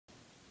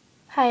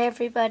Hi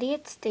everybody,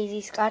 it's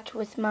Daisy Scotch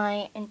with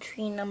my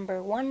entry number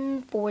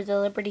 1 for the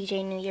Liberty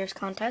J New Year's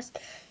contest.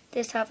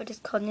 This outfit is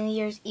called New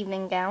Year's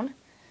Evening Gown,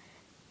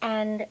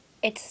 and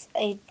it's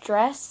a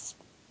dress,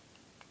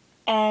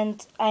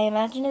 and I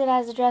imagined it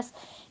as a dress.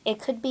 It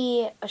could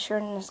be a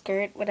shirt and a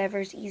skirt,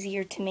 whatever's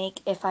easier to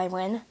make if I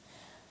win.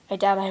 I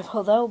doubt I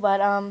will though, but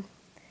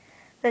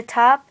the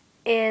top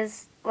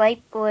is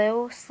light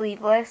blue,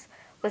 sleeveless,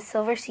 with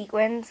silver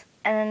sequins,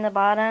 and then the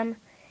bottom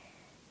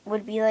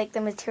would be like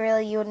the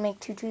material you would make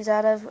tutus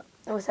out of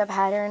with a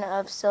pattern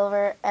of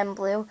silver and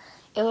blue.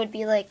 It would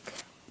be like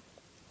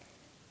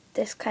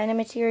this kind of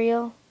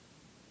material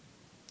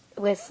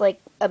with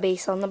like a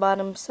base on the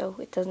bottom so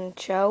it doesn't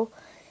show.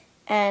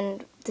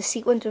 And the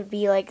sequins would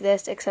be like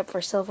this except for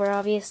silver,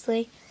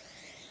 obviously.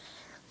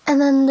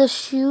 And then the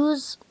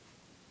shoes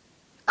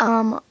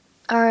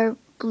are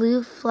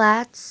blue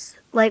flats,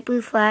 light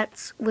blue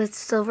flats with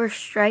silver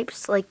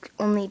stripes, like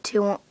only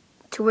two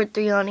or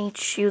three on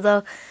each shoe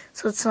though,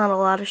 so it's not a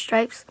lot of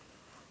stripes,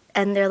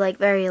 and they're like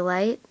very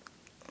light,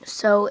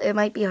 so it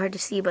might be hard to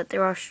see, but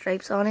there are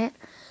stripes on it.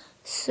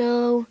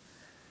 So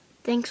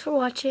thanks for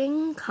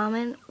watching.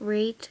 Comment,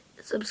 rate,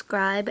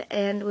 subscribe,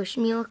 and wish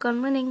me luck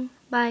on winning.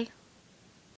 Bye.